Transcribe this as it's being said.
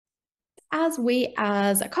as we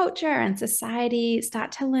as a culture and society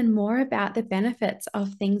start to learn more about the benefits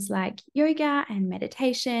of things like yoga and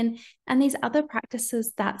meditation and these other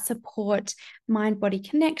practices that support mind-body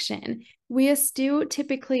connection, we are still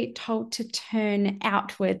typically told to turn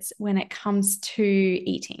outwards when it comes to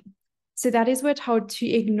eating. So that is, we're told to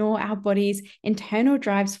ignore our body's internal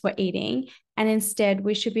drives for eating, and instead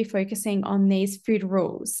we should be focusing on these food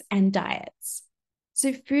rules and diets.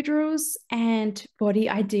 So food rules and body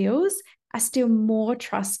ideals are still more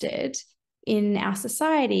trusted in our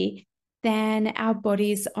society than our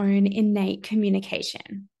body's own innate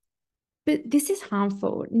communication. But this is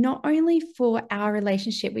harmful, not only for our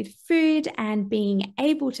relationship with food and being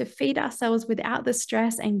able to feed ourselves without the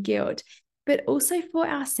stress and guilt, but also for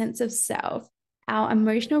our sense of self, our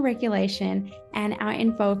emotional regulation, and our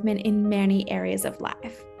involvement in many areas of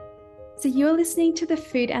life. So you're listening to the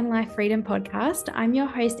Food and Life Freedom podcast. I'm your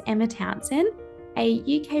host, Emma Townsin, a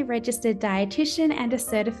UK registered dietitian and a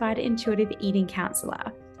certified intuitive eating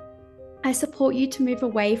counsellor. I support you to move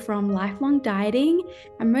away from lifelong dieting,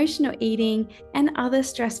 emotional eating, and other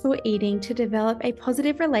stressful eating to develop a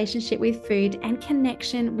positive relationship with food and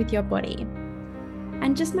connection with your body.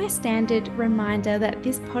 And just my standard reminder that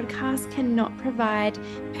this podcast cannot provide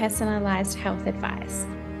personalized health advice.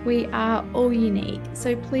 We are all unique,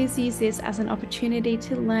 so please use this as an opportunity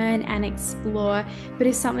to learn and explore. But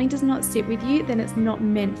if something does not sit with you, then it's not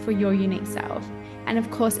meant for your unique self. And of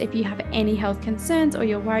course, if you have any health concerns or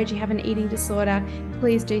you're worried you have an eating disorder,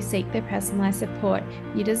 please do seek the personalized support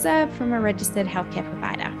you deserve from a registered healthcare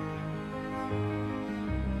provider.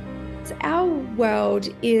 So our world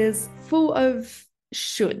is full of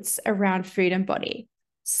shoulds around food and body.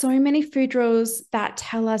 So many food rules that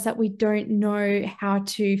tell us that we don't know how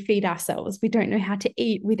to feed ourselves. We don't know how to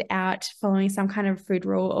eat without following some kind of food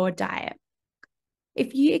rule or diet.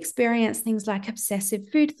 If you experience things like obsessive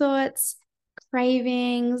food thoughts,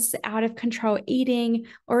 cravings, out of control eating,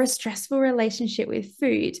 or a stressful relationship with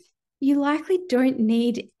food, you likely don't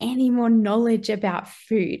need any more knowledge about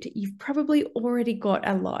food. You've probably already got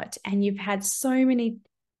a lot, and you've had so many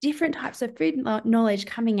different types of food knowledge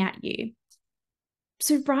coming at you.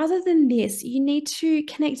 So rather than this, you need to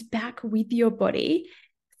connect back with your body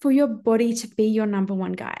for your body to be your number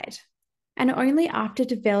one guide. And only after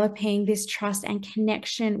developing this trust and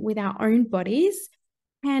connection with our own bodies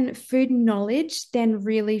can food knowledge then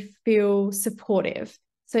really feel supportive.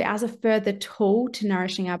 So as a further tool to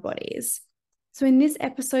nourishing our bodies. So in this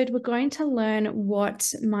episode, we're going to learn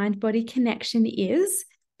what mind-body connection is,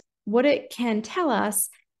 what it can tell us,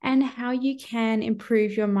 and how you can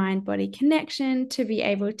improve your mind-body connection to be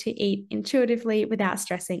able to eat intuitively without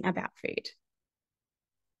stressing about food.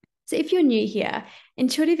 So if you're new here,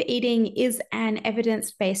 intuitive eating is an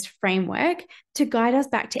evidence-based framework to guide us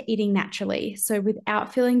back to eating naturally. So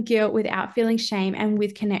without feeling guilt, without feeling shame, and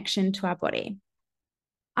with connection to our body.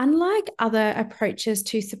 Unlike other approaches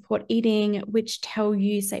to support eating, which tell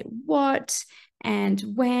you, say, what and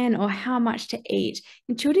when or how much to eat,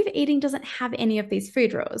 intuitive eating doesn't have any of these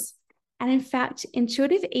food rules. And in fact,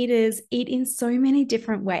 intuitive eaters eat in so many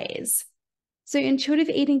different ways. So intuitive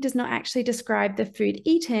eating does not actually describe the food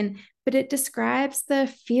eaten, but it describes the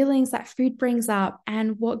feelings that food brings up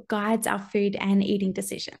and what guides our food and eating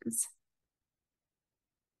decisions.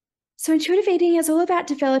 So intuitive eating is all about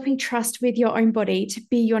developing trust with your own body to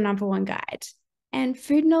be your number one guide. And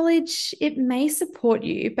food knowledge, it may support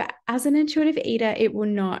you, but as an intuitive eater, it will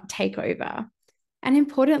not take over. And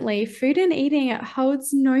importantly, food and eating, it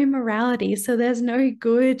holds no morality. So there's no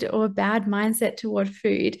good or bad mindset toward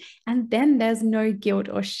food. And then there's no guilt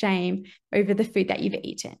or shame over the food that you've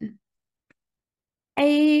eaten.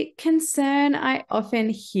 A concern I often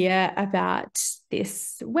hear about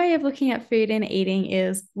this way of looking at food and eating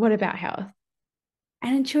is, what about health?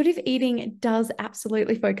 And intuitive eating does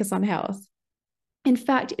absolutely focus on health. In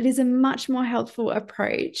fact, it is a much more helpful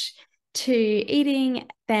approach to eating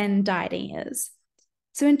than dieting is.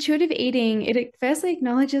 So intuitive eating, it firstly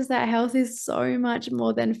acknowledges that health is so much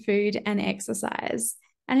more than food and exercise.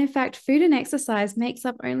 And in fact, food and exercise makes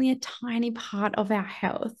up only a tiny part of our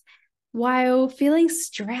health. While feeling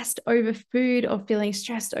stressed over food or feeling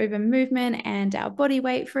stressed over movement and our body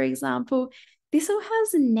weight, for example, this all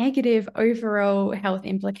has negative overall health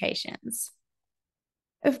implications.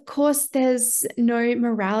 Of course, there's no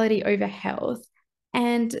morality over health,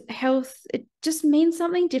 and health, it just means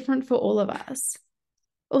something different for all of us.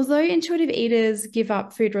 Although intuitive eaters give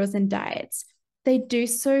up food rules and diets, they do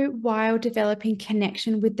so while developing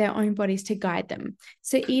connection with their own bodies to guide them.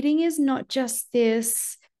 So eating is not just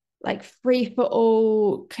this like free for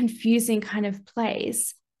all confusing kind of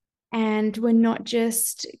place. And we're not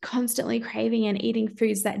just constantly craving and eating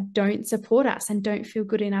foods that don't support us and don't feel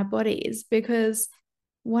good in our bodies, because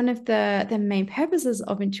one of the main purposes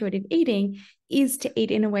of intuitive eating is to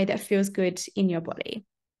eat in a way that feels good in your body.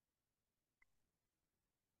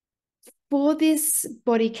 For this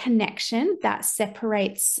body connection that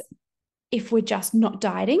separates if we're just not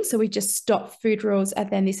dieting, so we just stop food rules, and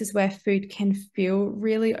then this is where food can feel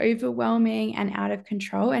really overwhelming and out of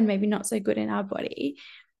control and maybe not so good in our body.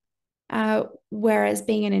 Whereas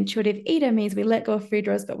being an intuitive eater means we let go of food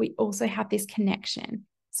rules, but we also have this connection.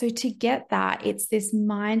 So to get that, it's this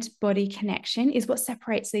mind-body connection is what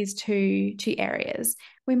separates these two areas.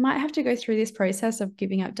 We might have to go through this process of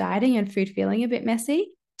giving up dieting and food feeling a bit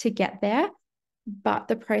messy to get there, but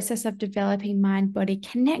the process of developing mind-body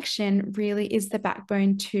connection really is the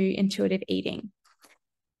backbone to intuitive eating.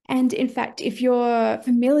 And in fact, if you're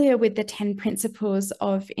familiar with the 10 principles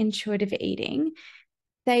of intuitive eating,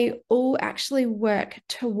 they all actually work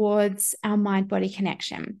towards our mind-body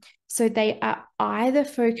connection. So they are either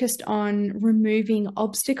focused on removing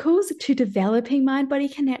obstacles to developing mind-body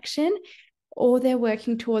connection, or they're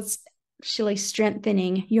working towards actually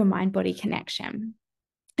strengthening your mind-body connection.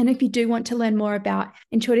 And if you do want to learn more about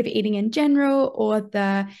intuitive eating in general, or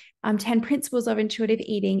the 10 principles of intuitive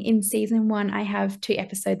eating, in season 1, I have 2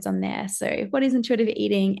 episodes on there. So what is intuitive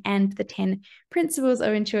eating and the 10 principles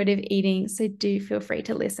of intuitive eating. So do feel free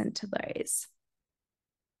to listen to those.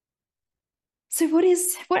 So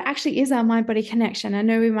what actually is our mind-body connection? I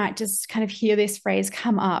know we might just kind of hear this phrase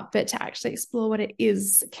come up, but to actually explore what it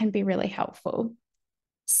is can be really helpful.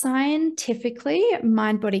 Scientifically,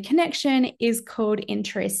 mind-body connection is called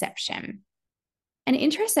interoception. And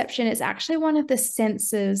interoception is actually one of the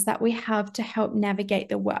senses that we have to help navigate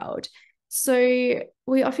the world. So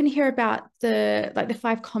we often hear about the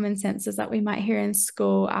 5 common senses that we might hear in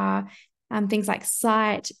school are things like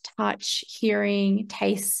sight, touch, hearing,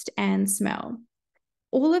 taste, and smell.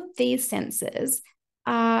 All of these senses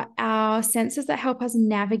are our senses that help us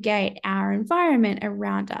navigate our environment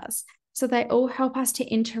around us. So they all help us to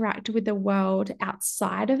interact with the world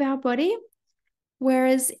outside of our body,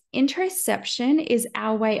 whereas interoception is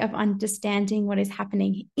our way of understanding what is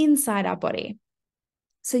happening inside our body.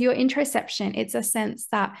 So your interoception, it's a sense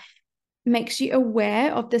that makes you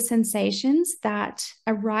aware of the sensations that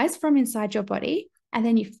arise from inside your body, and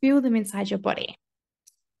then you feel them inside your body.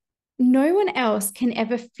 No one else can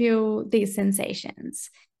ever feel these sensations.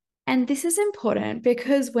 And this is important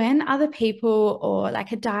because when other people, or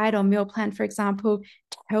like a diet or meal plan, for example,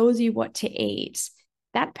 tells you what to eat,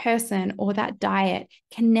 that person or that diet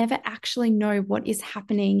can never actually know what is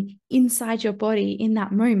happening inside your body in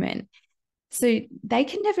that moment. So they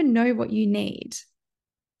can never know what you need.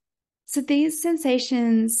 So these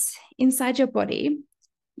sensations inside your body,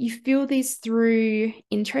 you feel these through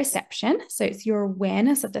interoception. So it's your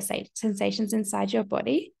awareness of the sensations inside your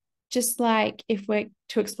body. Just like if we're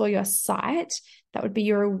to explore your sight, that would be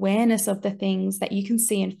your awareness of the things that you can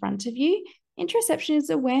see in front of you. Interoception is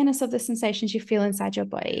awareness of the sensations you feel inside your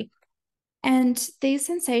body. And these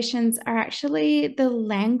sensations are actually the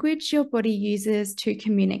language your body uses to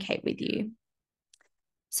communicate with you.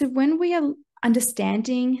 So when we are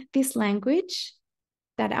understanding this language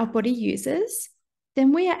that our body uses,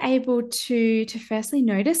 then we are able to firstly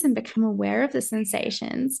notice and become aware of the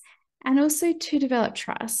sensations, and also to develop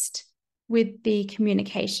trust with the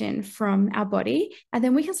communication from our body. And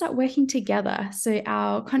then we can start working together. So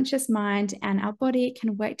our conscious mind and our body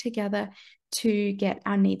can work together to get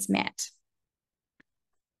our needs met.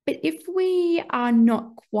 But if we are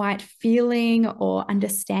not quite feeling or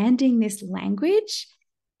understanding this language,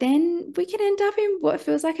 then we can end up in what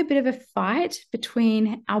feels like a bit of a fight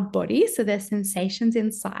between our body, so the sensations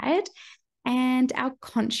inside, and our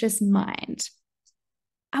conscious mind.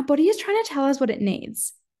 Our body is trying to tell us what it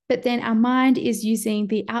needs, but then our mind is using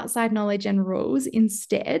the outside knowledge and rules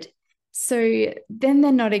instead. So then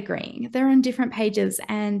they're not agreeing. They're on different pages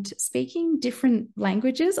and speaking different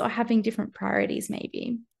languages, or having different priorities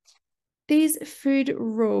maybe. These food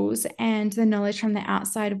rules and the knowledge from the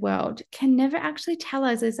outside world can never actually tell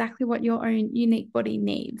us exactly what your own unique body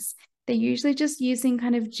needs. They're usually just using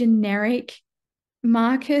kind of generic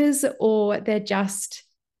markers, or they're just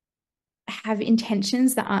have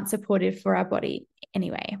intentions that aren't supportive for our body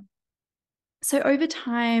anyway. So over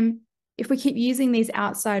time, if we keep using these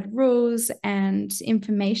outside rules and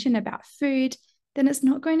information about food, then it's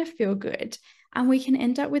not going to feel good. And we can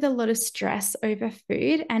end up with a lot of stress over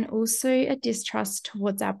food, and also a distrust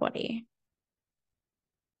towards our body.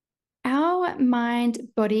 Our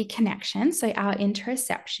mind-body connection, so our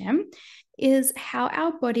interoception, is how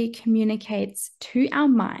our body communicates to our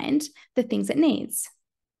mind the things it needs.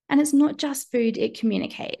 And it's not just food it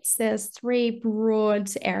communicates. There's three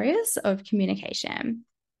broad areas of communication.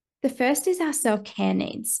 The first is our self-care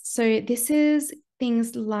needs. So this is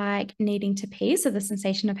things like needing to pee. So the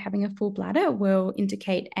sensation of having a full bladder will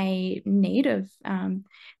indicate a need of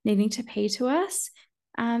needing to pee to us.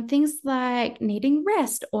 Things like needing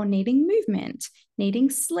rest or needing movement,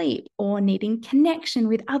 needing sleep or needing connection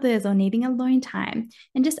with others or needing alone time,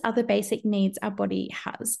 and just other basic needs our body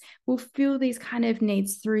has. We'll feel these kind of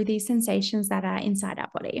needs through these sensations that are inside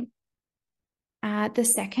our body. The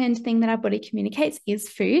second thing that our body communicates is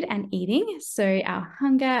food and eating. So our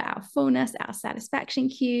hunger, our fullness, our satisfaction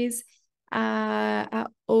cues are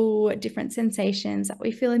all different sensations that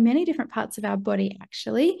we feel in many different parts of our body,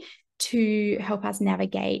 actually, to help us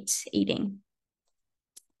navigate eating.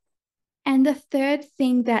 And the third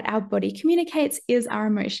thing that our body communicates is our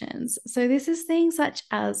emotions. So this is things such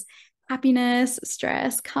as happiness,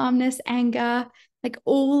 stress, calmness, anger, like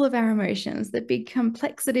all of our emotions. The big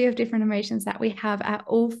complexity of different emotions that we have are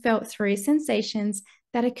all felt through sensations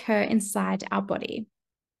that occur inside our body.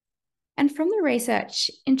 And from the research,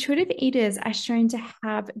 intuitive eaters are shown to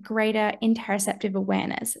have greater interoceptive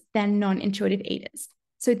awareness than non-intuitive eaters.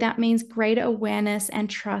 So that means greater awareness and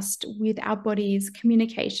trust with our body's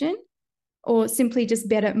communication, or simply just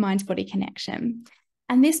better mind-body connection.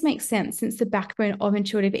 And this makes sense since the backbone of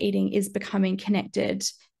intuitive eating is becoming connected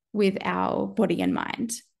with our body and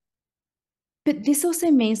mind. But this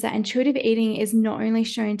also means that intuitive eating is not only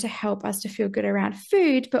shown to help us to feel good around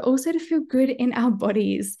food, but also to feel good in our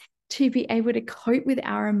bodies, to be able to cope with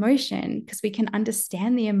our emotion, because we can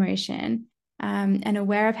understand the emotion and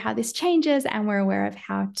aware of how this changes, and we're aware of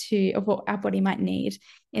what our body might need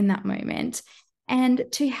in that moment, and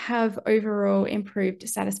to have overall improved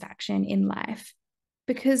satisfaction in life,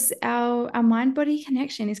 because our mind-body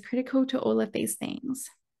connection is critical to all of these things.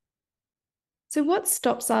 So what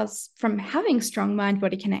stops us from having strong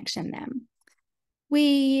mind-body connection then?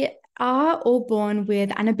 We are all born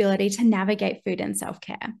with an ability to navigate food and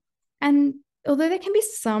self-care. And although there can be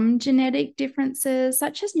some genetic differences,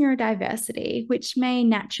 such as neurodiversity, which may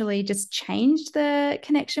naturally just change the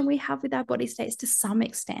connection we have with our body states to some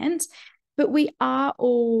extent, but we are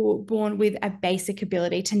all born with a basic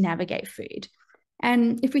ability to navigate food.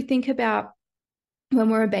 And if we think about when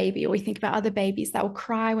we're a baby, or we think about other babies that will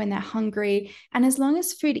cry when they're hungry, and as long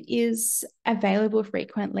as food is available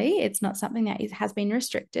frequently, it's not something that has been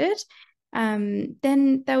restricted,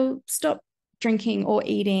 then they'll stop drinking or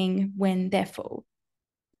eating when they're full.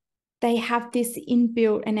 They have this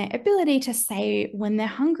inbuilt innate ability to say when they're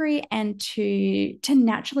hungry and to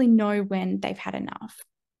naturally know when they've had enough.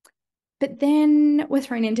 But then we're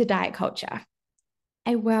thrown into diet culture,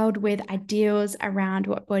 a world with ideals around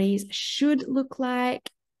what bodies should look like,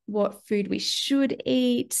 what food we should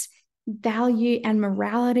eat, value and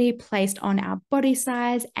morality placed on our body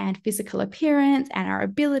size and physical appearance and our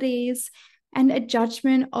abilities, and a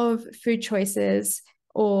judgment of food choices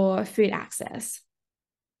or food access.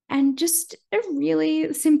 And just a really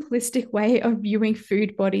simplistic way of viewing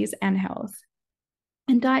food, bodies, and health.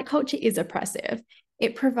 And diet culture is oppressive.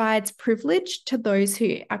 It provides privilege to those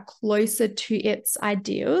who are closer to its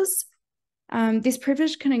ideals. This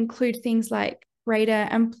privilege can include things like greater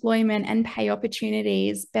employment and pay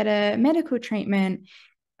opportunities, better medical treatment,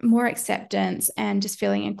 more acceptance, and just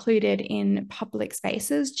feeling included in public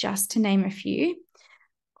spaces, just to name a few.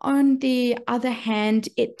 On the other hand,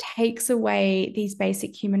 it takes away these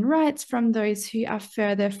basic human rights from those who are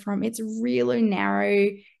further from its really narrow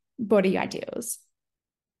body ideals.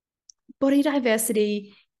 Body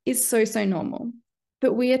diversity is so normal,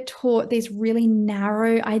 but we are taught these really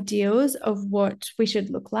narrow ideals of what we should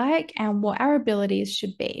look like and what our abilities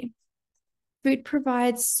should be. Food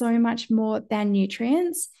provides so much more than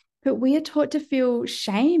nutrients, but we are taught to feel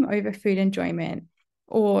shame over food enjoyment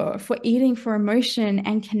or for eating for emotion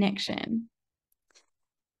and connection.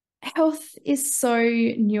 Health is so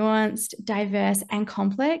nuanced, diverse, and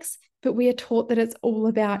complex, but we are taught that it's all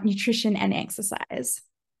about nutrition and exercise.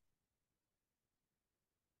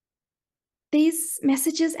 These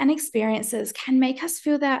messages and experiences can make us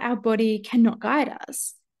feel that our body cannot guide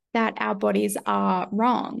us, that our bodies are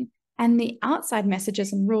wrong, and the outside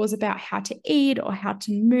messages and rules about how to eat or how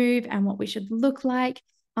to move and what we should look like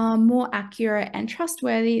are more accurate and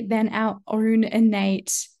trustworthy than our own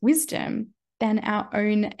innate wisdom, than our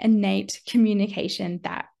own innate communication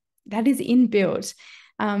that is inbuilt.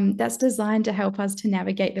 That's designed to help us to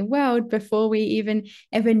navigate the world before we even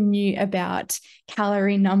ever knew about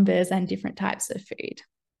calorie numbers and different types of food.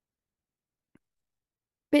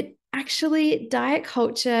 But actually, diet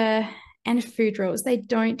culture and food rules, they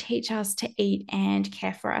don't teach us to eat and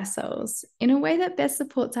care for ourselves in a way that best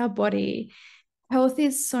supports our body. Health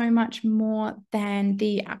is so much more than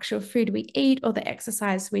the actual food we eat or the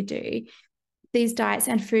exercise we do. These diets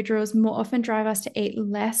and food rules more often drive us to eat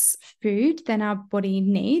less food than our body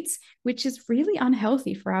needs, which is really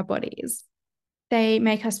unhealthy for our bodies. They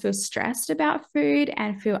make us feel stressed about food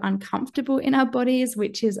and feel uncomfortable in our bodies,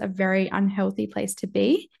 which is a very unhealthy place to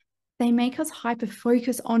be. They make us hyper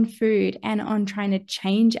focus on food and on trying to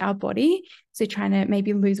change our body. So, trying to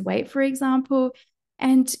maybe lose weight, for example,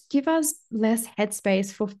 and give us less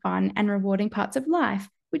headspace for fun and rewarding parts of life,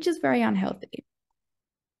 which is very unhealthy.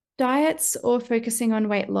 Diets or focusing on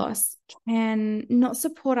weight loss can not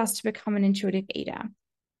support us to become an intuitive eater.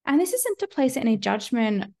 And this isn't to place any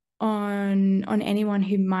judgment on anyone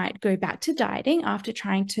who might go back to dieting after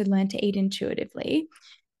trying to learn to eat intuitively.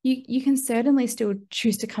 You can certainly still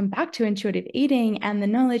choose to come back to intuitive eating, and the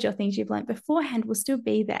knowledge or things you've learned beforehand will still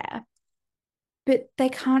be there. But they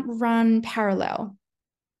can't run parallel.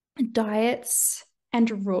 Diets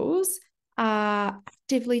and rules are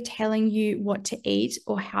actively telling you what to eat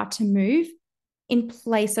or how to move in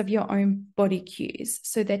place of your own body cues.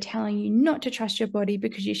 So they're telling you not to trust your body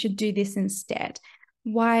because you should do this instead.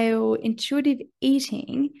 While intuitive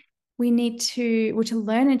eating, to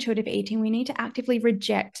learn intuitive eating, we need to actively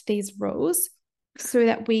reject these rules so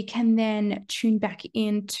that we can then tune back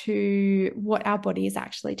into what our body is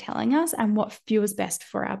actually telling us and what feels best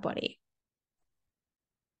for our body.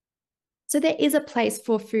 So there is a place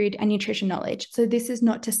for food and nutrition knowledge. So this is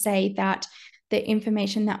not to say that the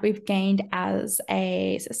information that we've gained as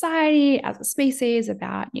a society, as a species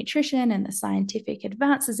about nutrition and the scientific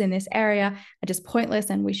advances in this area are just pointless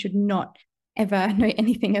and we should not ever know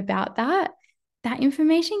anything about that. That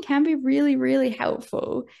information can be really, really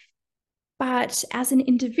helpful. But as an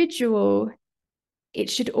individual, it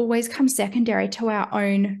should always come secondary to our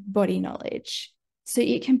own body knowledge. So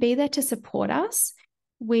it can be there to support us.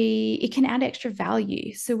 It can add extra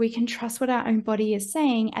value, so we can trust what our own body is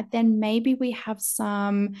saying, and then maybe we have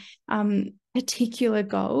some particular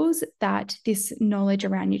goals that this knowledge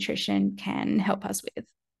around nutrition can help us with.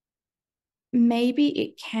 Maybe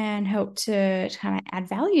it can help to kind of add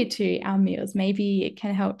value to our meals. Maybe it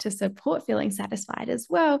can help to support feeling satisfied as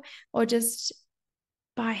well, or just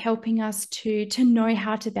by helping us to know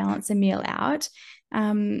how to balance a meal out,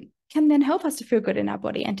 can then help us to feel good in our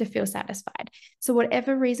body and to feel satisfied. So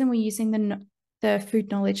whatever reason we're using the food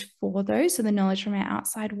knowledge for those, so the knowledge from our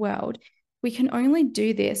outside world, we can only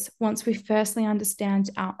do this once we firstly understand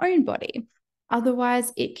our own body.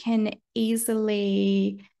 Otherwise, it can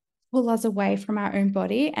easily pull us away from our own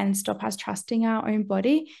body and stop us trusting our own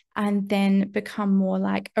body, and then become more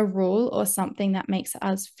like a rule or something that makes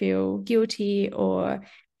us feel guilty or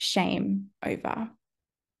shame over.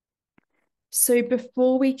 So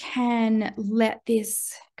before we can let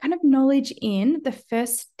this kind of knowledge in, the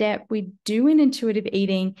first step we do in intuitive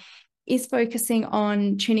eating is focusing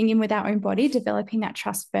on tuning in with our own body, developing that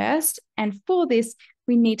trust first. And for this,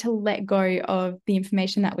 we need to let go of the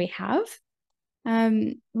information that we have.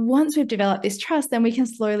 Once we've developed this trust, then we can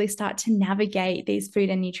slowly start to navigate these food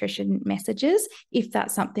and nutrition messages, if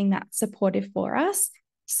that's something that's supportive for us,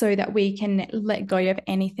 so that we can let go of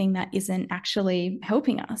anything that isn't actually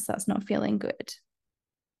helping us, that's not feeling good.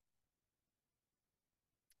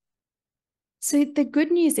 So the good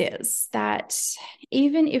news is that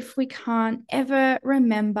even if we can't ever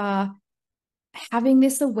remember having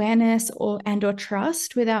this awareness or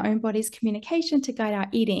trust with our own body's communication to guide our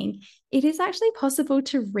eating, it is actually possible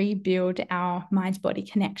to rebuild our mind-body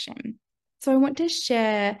connection. So I want to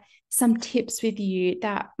share some tips with you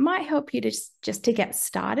that might help you to just to get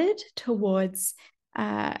started towards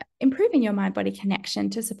improving your mind-body connection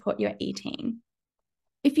to support your eating.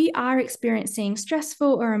 If you are experiencing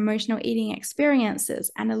stressful or emotional eating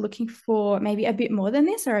experiences and are looking for maybe a bit more than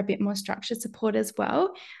this or a bit more structured support as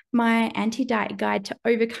well, my Anti-Diet Guide to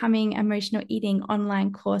Overcoming Emotional Eating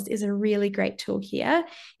online course is a really great tool here.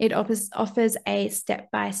 It offers a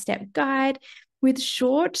step-by-step guide with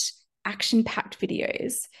short, action-packed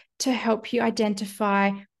videos to help you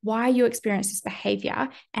identify why you experience this behavior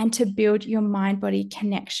and to build your mind-body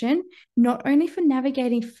connection, not only for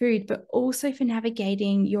navigating food, but also for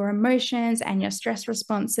navigating your emotions and your stress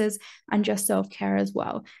responses and your self-care as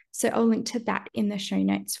well. So I'll link to that in the show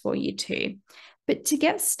notes for you too. But to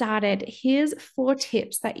get started, here's 4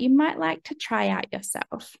 tips that you might like to try out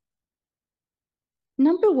yourself.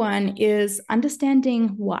 Number 1 is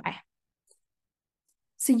understanding why.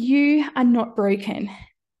 So you are not broken.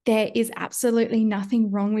 There is absolutely nothing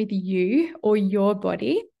wrong with you or your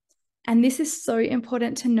body. And this is so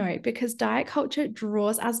important to note because diet culture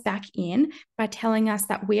draws us back in by telling us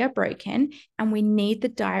that we are broken and we need the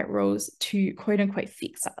diet rules to quote unquote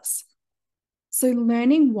fix us. So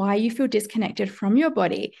learning why you feel disconnected from your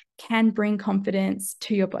body can bring confidence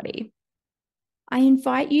to your body. I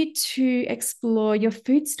invite you to explore your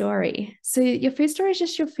food story. So your food story is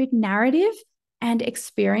just your food narrative and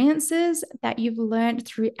experiences that you've learned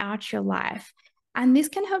throughout your life. And this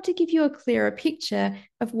can help to give you a clearer picture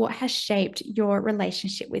of what has shaped your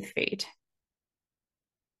relationship with food.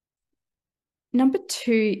 Number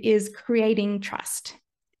 2 is creating trust.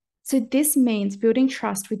 So this means building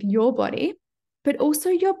trust with your body, but also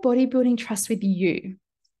your body building trust with you.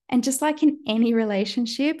 And just like in any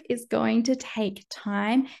relationship, it's going to take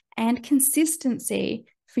time and consistency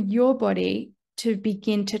for your body to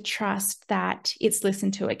begin to trust that it's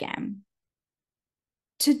listened to again.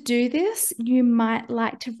 To do this, you might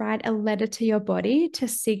like to write a letter to your body to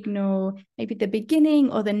signal maybe the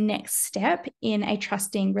beginning or the next step in a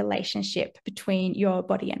trusting relationship between your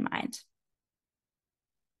body and mind.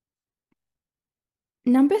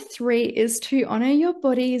 Number 3 is to honor your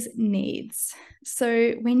body's needs.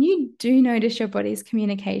 So when you do notice your body's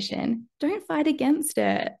communication, don't fight against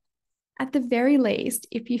it. At the very least,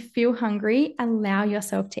 if you feel hungry, allow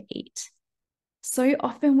yourself to eat. So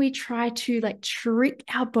often we try to trick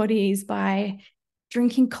our bodies by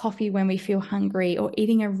drinking coffee when we feel hungry or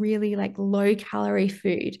eating a really low calorie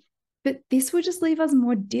food. But this will just leave us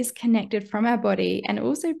more disconnected from our body and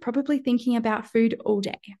also probably thinking about food all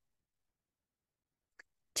day.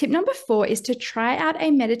 Tip number 4 is to try out a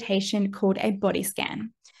meditation called a body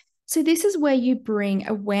scan. So this is where you bring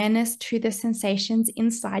awareness to the sensations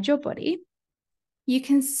inside your body. You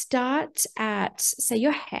can start at, say,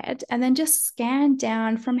 your head and then just scan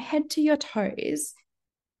down from head to your toes.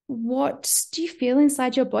 What do you feel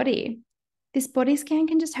inside your body? This body scan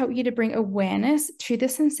can just help you to bring awareness to the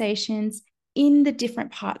sensations in the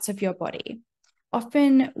different parts of your body.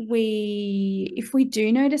 Often if we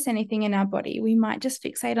do notice anything in our body, we might just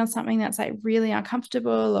fixate on something that's really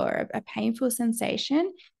uncomfortable or a painful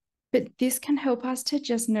sensation. But this can help us to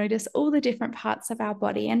just notice all the different parts of our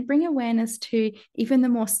body and bring awareness to even the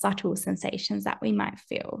more subtle sensations that we might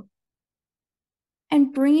feel.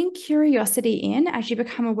 And bringing curiosity in as you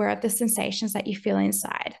become aware of the sensations that you feel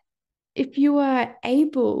inside. If you are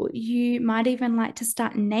able, you might even like to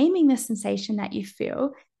start naming the sensation that you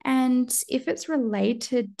feel. And if it's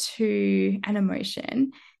related to an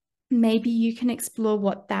emotion, maybe you can explore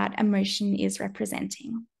what that emotion is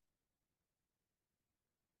representing.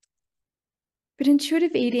 But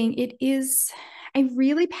intuitive eating, it is a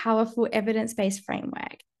really powerful evidence-based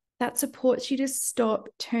framework that supports you to stop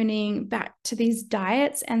turning back to these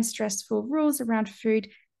diets and stressful rules around food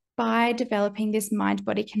by developing this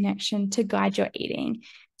mind-body connection to guide your eating.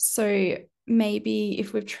 So maybe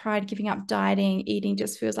if we've tried giving up dieting, eating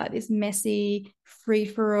just feels like this messy,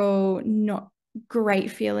 free-for-all, not great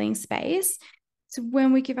feeling space. So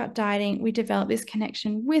when we give up dieting, we develop this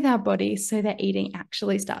connection with our body so that eating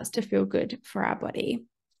actually starts to feel good for our body.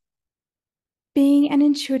 Being an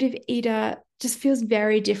intuitive eater just feels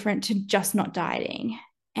very different to just not dieting.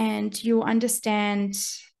 And you'll understand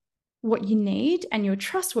what you need and you'll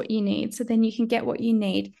trust what you need, so then you can get what you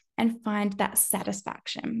need and find that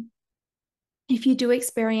satisfaction. If you do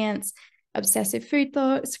experience obsessive food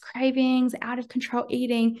thoughts, cravings, out of control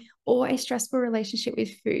eating, or a stressful relationship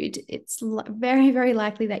with food, it's very, very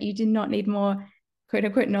likely that you do not need more quote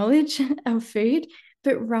unquote knowledge of food,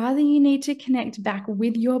 but rather you need to connect back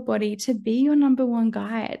with your body to be your number one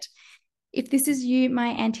guide. If this is you, my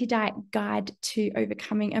anti-diet guide to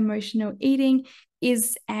overcoming emotional eating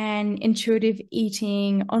is an intuitive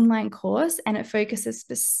eating online course, and it focuses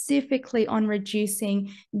specifically on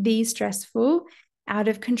reducing these stressful, out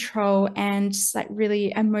of control, and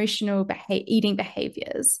really emotional eating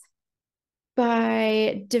behaviors.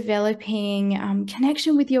 By developing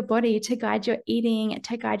connection with your body to guide your eating,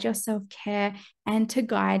 to guide your self-care, and to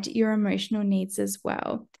guide your emotional needs as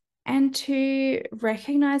well. And to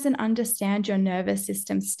recognize and understand your nervous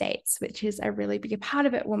system states, which is a really big part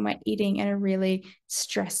of it when we're eating in a really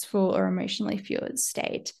stressful or emotionally fueled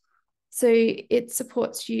state. So it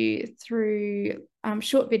supports you through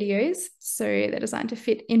short videos. So they're designed to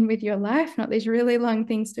fit in with your life, not these really long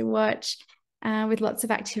things to watch, with lots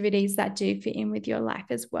of activities that do fit in with your life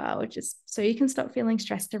as well, just so you can stop feeling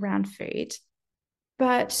stressed around food.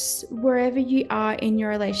 But wherever you are in your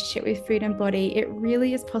relationship with food and body, it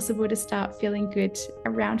really is possible to start feeling good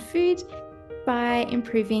around food by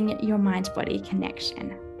improving your mind-body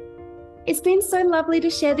connection. It's been so lovely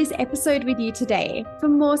to share this episode with you today. For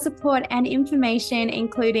more support and information,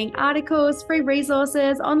 including articles, free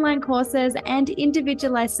resources, online courses, and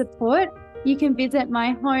individualized support, you can visit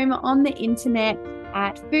my home on the internet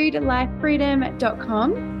at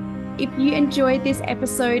foodlifefreedom.com. If you enjoyed this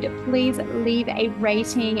episode, please leave a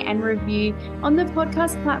rating and review on the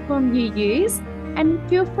podcast platform you use. And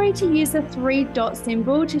feel free to use the 3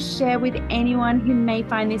 symbol to share with anyone who may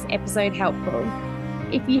find this episode helpful.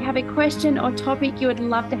 If you have a question or topic you would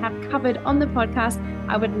love to have covered on the podcast,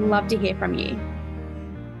 I would love to hear from you.